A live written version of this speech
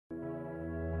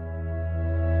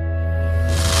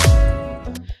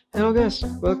Halo guys,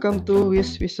 welcome to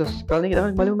Wishes. Kali ini kita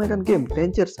akan kembali memainkan game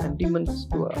Dentures and Demons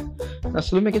 2. Nah,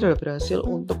 sebelumnya kita sudah berhasil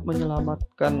untuk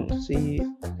menyelamatkan si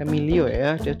Emilio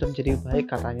ya. Dia sudah menjadi baik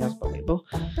katanya seperti itu.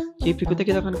 Jadi berikutnya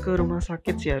kita akan ke rumah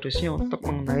sakit sih harusnya untuk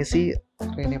mengenai si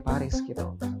Reene Paris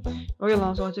gitu. Oke,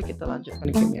 langsung aja kita lanjutkan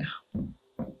game ya.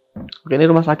 Oke, ini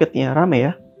rumah sakitnya, rame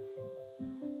ya.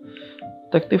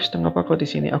 Detektif sedang apa kau di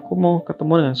sini? Aku mau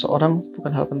ketemu dengan seorang,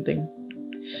 bukan hal penting.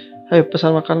 Hai,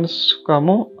 pesan makan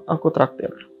kamu, aku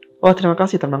traktir. Wah, terima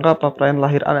kasih. Tentang apa? Perayaan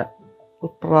lahir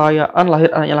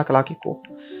anaknya laki-lakiku.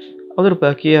 Aku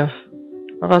berbahagia.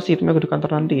 Makasih, tunggu aku di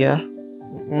kantor nanti ya.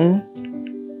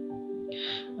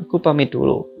 Aku pamit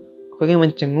dulu. Aku ingin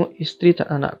menjenguk istri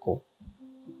dan anakku.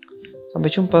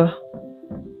 Sampai jumpa.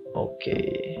 Oke.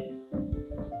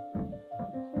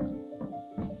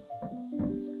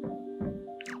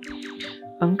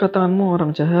 Angkat tanganmu,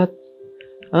 orang jahat.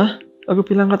 Hah? Aku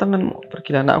bilang angkat tanganmu.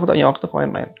 Pergilah, nak, aku tak punya waktu kau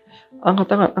main-main.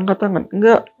 Angkat tangan.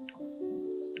 Enggak.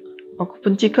 Aku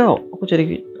benci kau.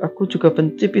 Aku juga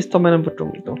benci pistol mainan bedung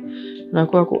itu. Dan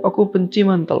aku benci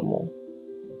mantelmu.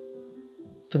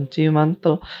 Benci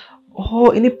mantel.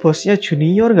 Oh, ini bosnya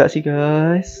Junior nggak sih,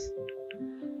 guys?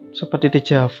 Seperti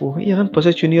dejavu. Iya kan,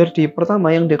 bosnya Junior di pertama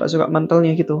yang dia gak suka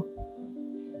mantelnya gitu.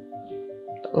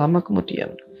 Tak lama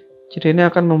kemudian. Jadi ini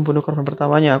akan membunuh korban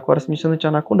pertamanya. Aku harus menyusun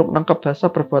rencanaku untuk menangkap basah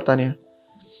perbuatannya.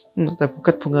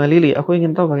 Buket bunga lili. Aku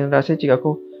ingin tahu bagian rahasia jika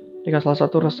aku memberikan salah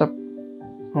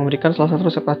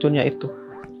satu resep racunnya itu.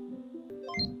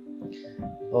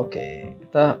 Oke,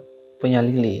 kita punya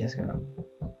lili ya sekarang.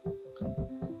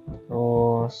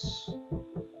 Terus,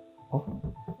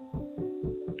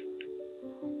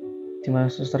 di mana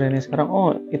suster ini sekarang?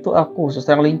 Oh, itu aku,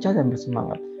 suster yang lincah dan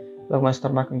bersemangat. Lalu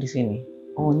master makan di sini.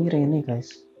 Oh, ini Reene,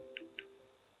 guys.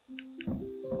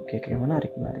 Oke,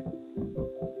 menarik.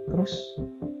 Terus,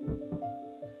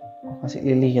 kasih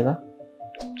lili kita.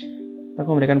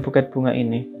 Aku memberikan buket bunga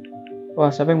ini.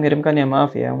 Wah, siapa yang mengirimkan ya?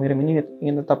 Maaf ya, yang mengirim ini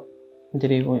ingin tetap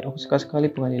menjadi bunga. Aku suka sekali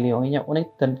bunga lili. Wanginya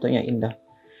unik dan bentuknya indah.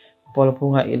 Pol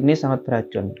bunga ini sangat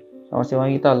beracun. Sama si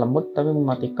wanita lembut tapi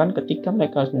mematikan ketika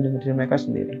mereka harus melindungi diri mereka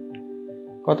sendiri.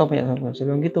 Kau tahu banyak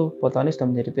sebelum gitu, botanis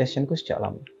sudah menjadi passionku sejak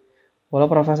lama.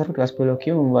 Walau profesor di kelas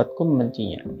biologi membuatku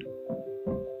membencinya.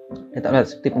 Kita lihat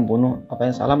seperti pembunuh, apa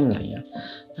yang salah menilainya.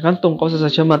 Tergantung, kau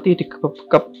saja mati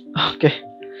dikebab-kebab. Oke.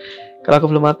 Kalau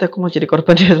aku belum mati, aku mau jadi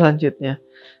korban dia selanjutnya.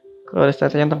 Kalau ada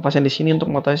tanya tentang pasien di sini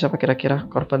untuk mengetahui siapa kira-kira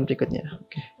korban berikutnya.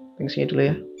 Oke, sini dulu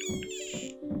ya.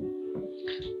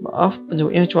 Maaf,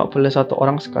 penjemputnya cuma boleh satu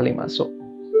orang sekali masuk.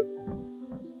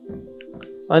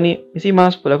 Oh, ini misi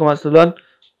mas, boleh aku masuk duluan.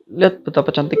 Lihat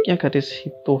betapa cantiknya gadis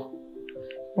itu.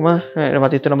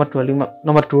 Nomor itu nomor 25,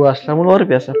 nomor 2. Namun luar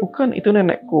biasa. Bukan, itu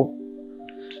nenekku.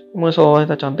 Seorang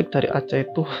wanita cantik dari Aceh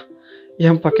itu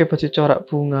yang pakai baju corak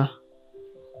bunga.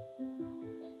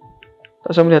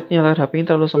 Tak bisa melihatnya, layar HP ini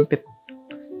terlalu sempit.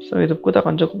 Selama hidupku tak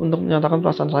akan cukup untuk menyatakan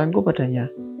perasaan sayangku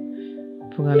padanya.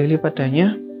 Bunga lili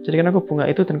padanya. Jadikan aku bunga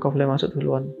itu dan kau boleh masuk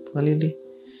duluan. Bunga lili.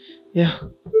 Ya,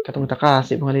 ketemu tak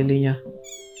kasih bunga lilinya.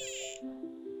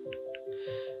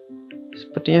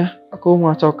 Sepertinya aku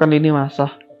mengacaukan lini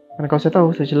masa. Karena kau saya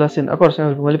tahu, saya jelasin. Aku harus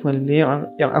mengambil bunga lili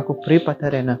yang aku beri pada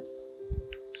Reene.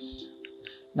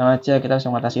 Nah aja kita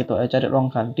bisa mengatasi itu. Ayo cari ruang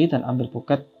ganti dan ambil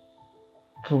buket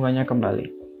bunganya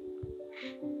kembali.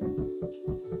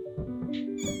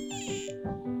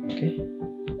 Oke.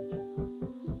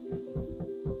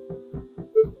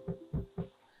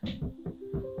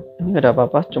 Ini nggak ada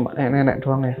apa-apa, cuma nenek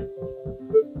doang ya.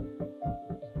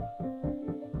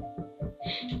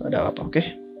 Nggak ada apa-apa, oke.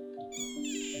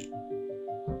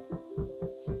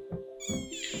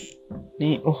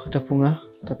 Ini, ada bunga.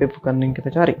 Tapi bukan yang kita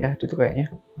cari ya, itu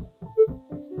kayaknya.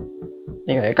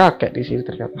 Ini kayak kakek di sini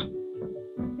ternyata.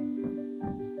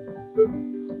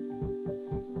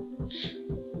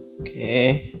 Oke.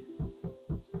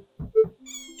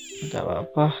 Tidak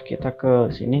apa-apa, kita ke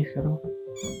sini sekarang.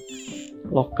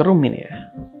 Locker room ini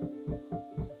ya.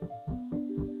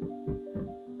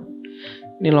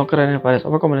 Ini lockernya Paris.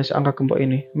 Apa kombinasi angka gembok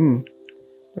ini?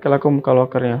 Pakai aku buka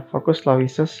lockernya. Fokuslah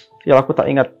Wishes. Ya aku tak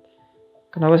ingat.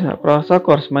 Kenapa sih? Aku rasa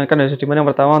aku harus mainkan dari sedimen yang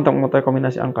pertama untuk mengetahui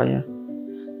kombinasi angkanya.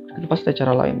 Itu pasti ada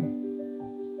cara lain.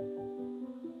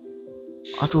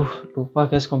 Aduh, lupa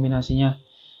guys kombinasinya.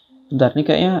 Bentar, ini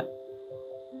kayaknya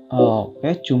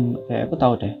kayak aku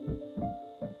tahu deh.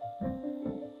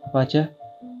 Apa aja?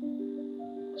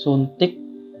 Suntik,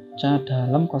 celana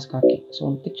dalam, kaos kaki.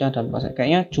 Suntik, celana dalam, kaos kaki.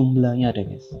 Kayaknya jumlahnya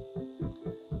deh guys.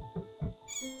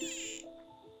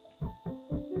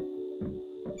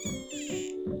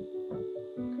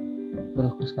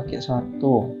 Kaos kaki 1,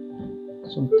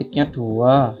 suntiknya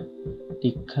 2,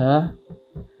 3.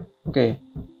 Oke,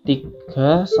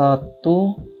 3,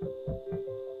 1,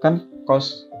 kan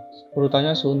kos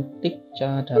urutannya suntik,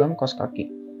 ja dalam, kos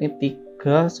kaki. Ini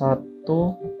 3,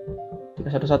 1,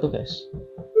 311 guys.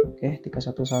 Oke,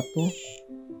 311,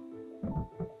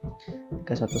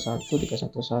 311,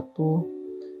 311,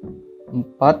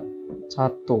 4,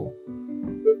 1,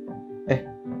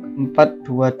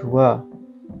 422,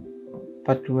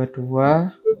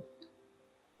 422,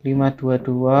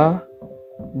 522,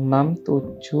 6,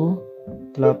 7,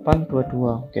 8,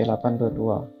 22. Oke,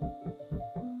 822.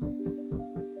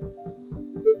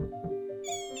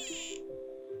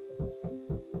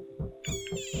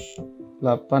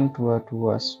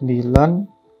 822,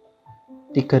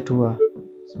 932,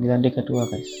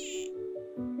 932 guys.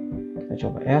 Kita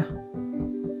coba ya.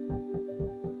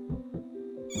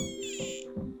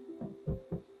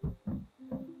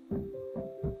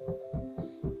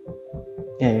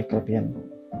 Ya, kelebihan.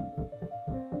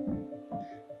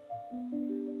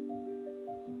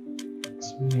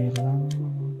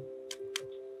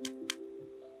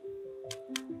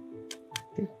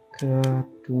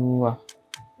 932.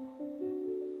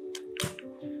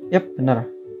 Yap, benar.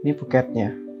 Ini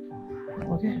buketnya.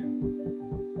 Oke.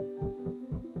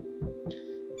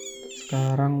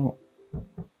 Sekarang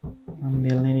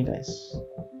ambil ini guys.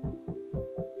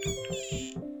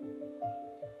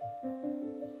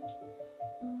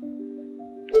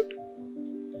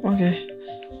 Oke.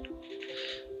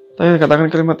 Tadi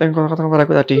katakan kalimat yang kau katakan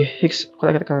padaku tadi. Hicks,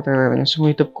 kata-kata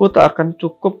semua hidupku tak akan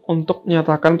cukup untuk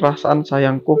menyatakan perasaan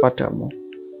sayangku padamu.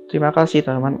 Terima kasih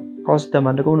teman-teman. Kau sudah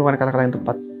membantuku menemukan kata-kata yang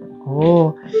tepat.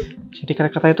 Oh, jadi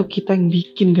kata-kata itu kita yang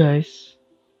bikin guys.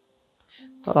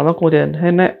 Tak lama kemudian,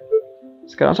 "Hei Nek,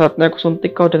 sekarang saatnya aku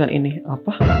suntik kau dengan ini."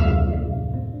 Apa?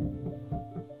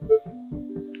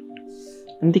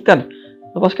 Hentikan,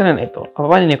 lepaskan yang itu.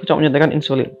 Apa ini? Aku cuma menyuntikkan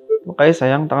insulin. Makanya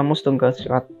sayang, tanganmu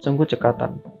sungguh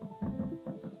cekatan.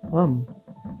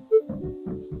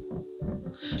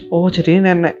 Oh, jadi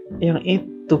ini nenek yang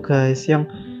itu guys, yang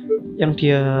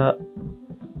dia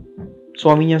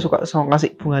suaminya suka sama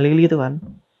kasih bunga lili itu kan.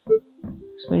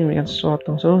 Menyembunyikan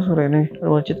sesuatu. Sore ini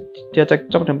dia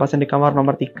cekcok dan pasien di kamar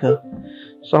nomor 3.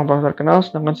 Seorang profesor kenal,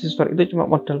 sedangkan si suster itu cuma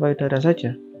modal payudara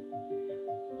saja.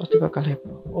 Pasti bakal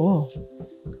heboh. Oh,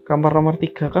 kamar nomor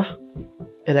 3 kah?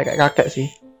 Ya kayak kakek sih.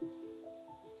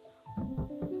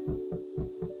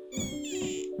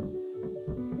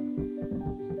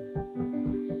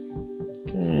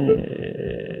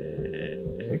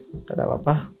 Gak ada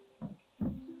apa-apa.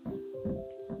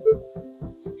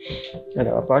 Gak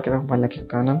ada apa-apa, kita kembali lagi ke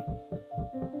kanan.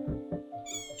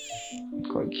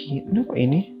 Kok gini? Kok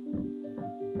ini?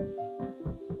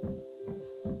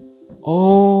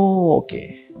 Oh, oke.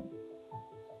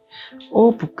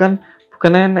 Oh, bukan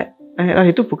nenek.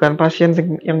 Itu bukan pasien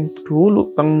yang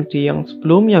dulu, yang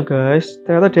sebelumnya, guys.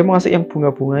 Ternyata dia mau ngasih yang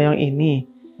bunga-bunga yang ini.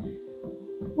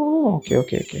 Oh, oke.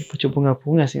 Baju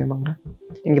bunga-bunga sih memang kan.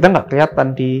 Yang kita nggak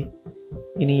kelihatan di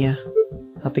ini ya,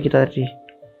 HP kita tadi.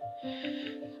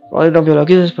 Kalau di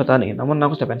biologi saya bertani, namun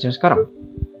aku sudah pensiun sekarang.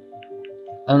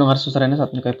 Lalu dengar suster Reene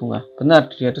saat menyukai bunga. Benar,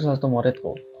 dia itu salah satu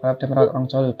muridku. Harap dia merawat orang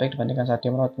jauh lebih baik dibandingkan saat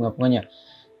dia merawat bunga-bunganya.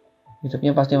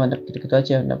 Hidupnya pasti mantap gitu-gitu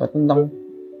aja, dapat tentang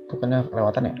bukannya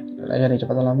kelewatan ya. Dari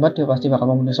cepat atau lambat dia pasti bakal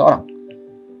membunuh seorang.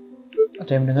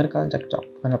 Ada yang mendengar kalian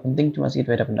cekcok, bukan penting, cuma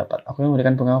sedikit beda pendapat. Aku yang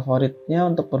memberikan bunga favoritnya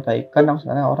untuk perbaikan, aku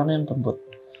sebenarnya orang yang lembut.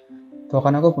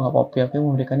 Bahkan aku bunga poppy, aku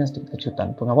yang memberikannya sedikit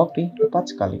kejutan. Bunga poppy,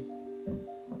 tepat sekali.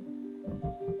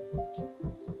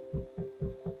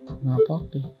 Bunga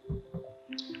poppy.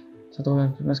 Satu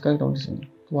bulan benar sekali kamu di sini.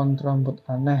 Tuan rambut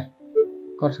aneh.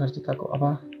 Kau harus ngerti aku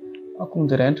apa? Aku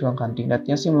mendirikan di ruang kantin.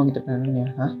 Lihatnya sih mau ngintip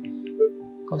neneknya. Hah?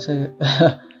 Kau saya...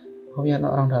 Kau punya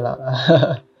anak orang dalam.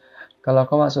 Kalau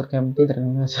kau masuk camping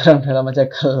dan seorang dalam aja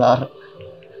kelar.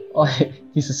 Oh,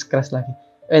 Yesus keras lagi.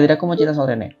 Tidak, aku mau cerita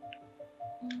soal Reene.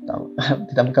 Tahu,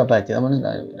 tidak buka baca, namun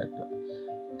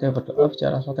dia berdoa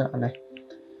bicara sesuatu yang aneh.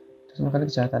 Terus melakukan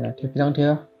kejahatannya. Dia bilang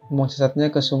dia membuang jasadnya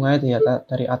ke sungai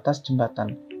dari atas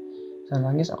jembatan. Saya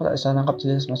nangis, aku tak bisa nangkap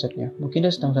jelas maksudnya. Mungkin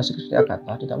dia sedang berasik seperti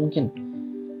Agatha, tidak mungkin.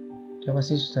 Dia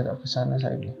pasti sudah tak kesana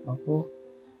saat ini. Aku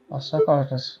rasa kau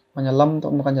harus menyelam untuk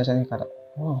menemukan jasadnya kata.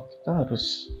 Oh, kita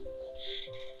harus.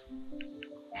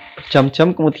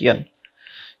 Jam-jam kemudian.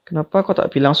 Kenapa kau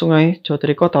tak bilang sungai jauh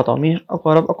dari kota, Tommy? Aku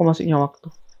harap aku masih punya waktu.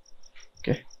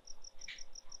 Oke.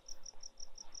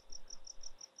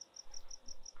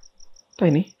 Apa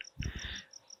ini?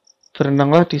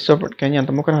 Berenanglah di Shepherd Canyon,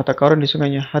 temukan harta karun di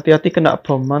sungainya. Hati-hati kena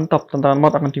bom, mantap, tantangan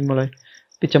maut akan dimulai.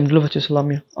 Pinjam dulu baju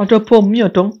selamnya. Ada bomnya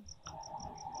dong.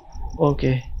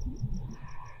 Oke.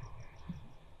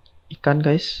 Ikan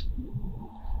guys.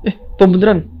 Bom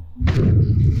beneran.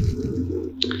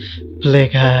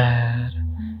 Blegar.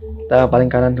 Kita paling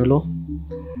kanan dulu.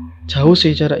 Jauh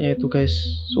sih jaraknya itu guys,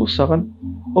 susah kan?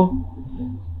 Oh,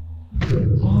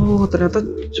 ternyata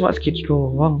cuma segitu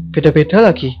doang. Beda-beda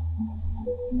lagi.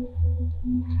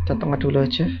 Kita tengah dulu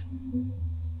aja.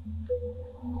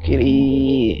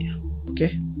 Kiri. Oke.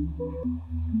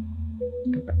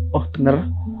 Oh bener.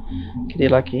 Kiri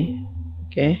lagi.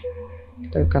 Oke.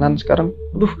 Kita ke kanan sekarang.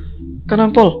 Aduh,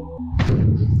 kanan pol.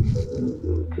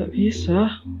 Gak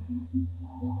bisa.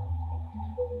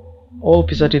 Oh,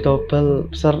 bisa didobel,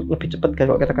 besar lebih cepat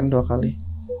kalau kita tekan 2 kali.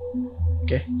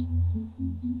 Oke.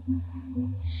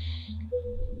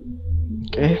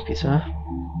 Oke, bisa.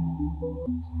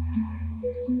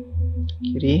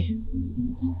 Kiri.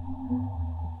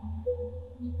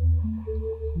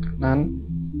 Kanan.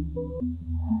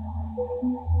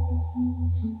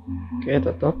 Oke,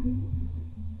 tetap.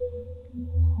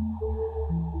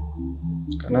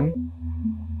 Kanan.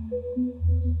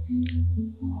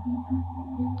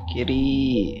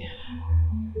 Kiri.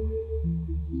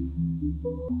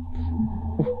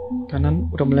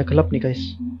 Kanan udah mulai gelap nih guys.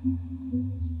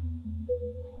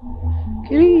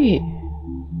 Kiri.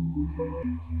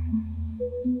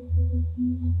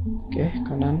 Oke,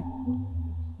 kanan.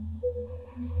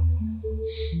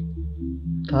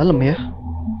 Dalam ya.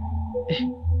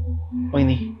 Oh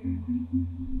ini.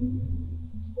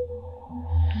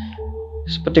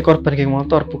 Seperti korban geng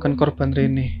motor, bukan korban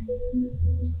Reene.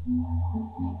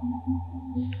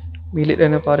 Milik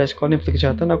Reene Paris, kalau ini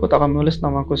kejahatan aku tak akan menulis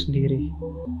namaku sendiri.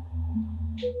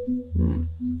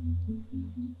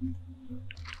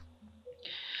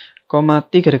 Kau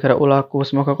mati gara-gara ulahku.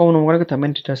 Semoga kau menemukan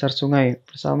kedamaian di dasar sungai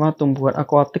bersama tumbuhan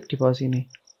akuatik di bawah sini.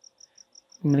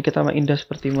 Memiliki taman indah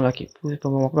sepertimu lagi.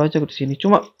 Bangga waktu aja aku di sini.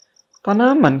 Cuma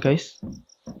tanaman guys.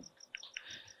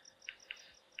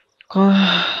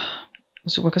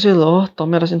 Terima kasih loh.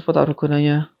 Tommy harus info tak ada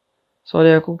gunanya.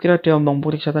 Soalnya aku kira dia ombang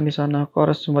putih kesehatan di sana. Aku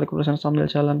harus membuat keputusan sambil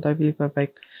jalan, tapi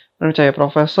baik-baik. Percaya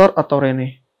Profesor atau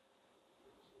Reene?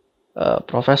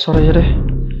 Profesor aja deh.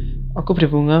 Aku beri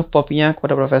bunga popinya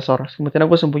kepada Profesor. Kemudian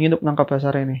aku sembunyi untuk menangkap bahasa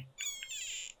Reene.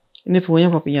 Ini bunganya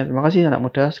popinya. Terima kasih anak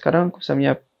muda. Sekarang aku bisa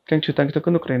menyiapkan jutaan gitu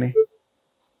untuk Reene.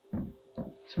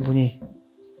 Sembunyi.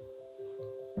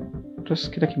 Terus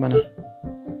kita gimana?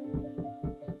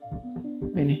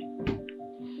 Ini.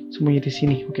 Sembunyi di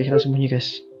sini. Oke, kita sembunyi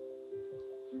guys.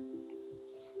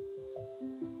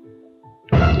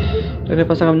 Reene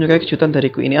pasti akan menyukai kejutan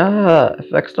dariku ini.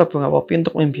 Efek ekstra bunga popi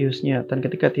untuk membiusnya. Dan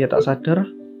ketika dia tak sadar,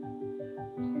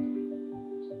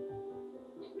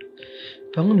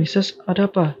 bangun bisa, ada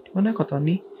apa? Dimana kau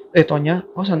Tony? Tonya,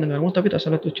 aku sedang dengarmu tapi tak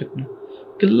salah tujuanmu.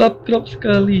 Gelap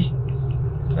sekali.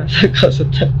 Rasa kau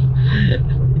sedang.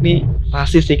 Ini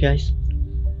pasti sih guys.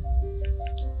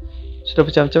 Sudah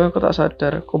berjam-jam aku tak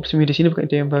sadar. Kau bersembunyi di sini bukan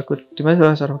ide yang bagus.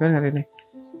 Dimana salah kan hari ini?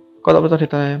 Kau tak perlu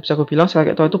ditanya. Bisa aku bilang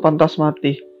kakek tua itu pantas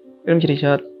mati. Ini menjadi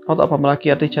jahat. Kau tak paham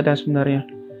lagi arti jahat yang sebenarnya.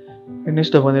 Ini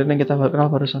sudah bukan yang kita kenal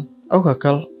barusan. Aku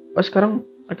gagal. Sekarang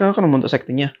aku akan membentuk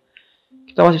sektinya.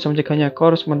 Kita masih bisa mencegahnya.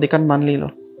 Kau harus menghentikan Manli loh.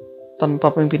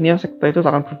 Tanpa pemimpinnya, sekte itu tak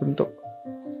akan berbentuk.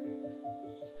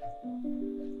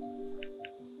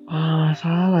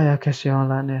 Salah ya guys yang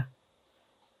lain ya.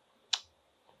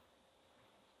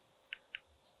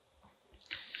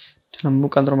 Dan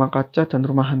bukan rumah kaca dan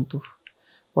rumah hantu.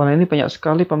 Warna ini banyak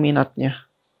sekali peminatnya.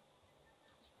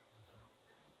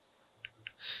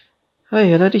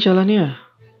 Hai, ya tadi jalannya.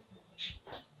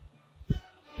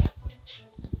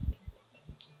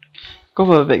 Kau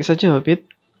baik-baik saja, Hobbit.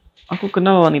 Aku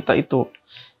kenal wanita itu.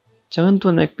 Jangan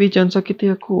Tuan McBee, jangan sakiti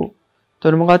aku.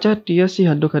 Dan mengaca dia si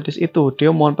hantu gadis itu. Dia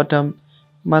mohon pada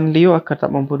Manlio agar tak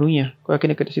membunuhnya. Kau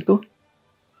yakin gadis itu?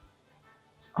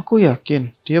 Aku yakin.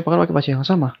 Dia bakal pakai baju yang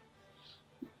sama.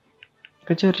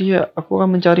 Kejar dia. Aku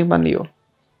akan mencari Manlio.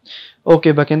 Oke,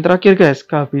 bagian terakhir guys.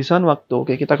 Kehabisan waktu.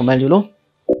 Oke, kita kembali dulu.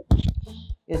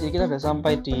 Ya, jadi kita udah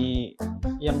sampai di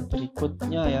yang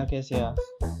berikutnya ya guys ya.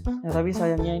 Tapi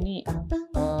sayangnya ini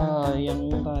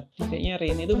yang tadi kayaknya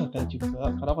Reene itu gagal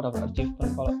juga karena aku dapat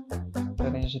achievement kalau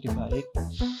Reene jadi baik.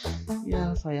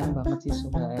 Ya sayang banget sih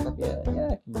sebenarnya, tapi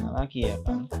ya gimana lagi ya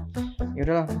kan. Ya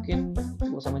udahlah, mungkin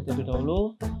cukup sampai itu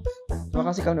dulu. Terima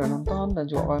kasih kalian udah nonton, dan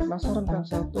juga kalau penasaran kan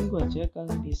saya tunggu aja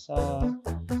kalian bisa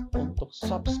untuk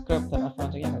subscribe dan aktifkan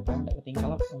loncengnya agar kalian tidak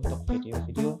ketinggalan untuk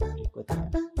video-video berikutnya.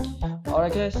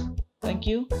 Alright guys, thank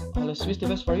you. Always wish the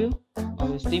best for you.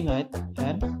 Always team night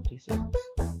and peace.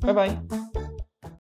 Bye bye.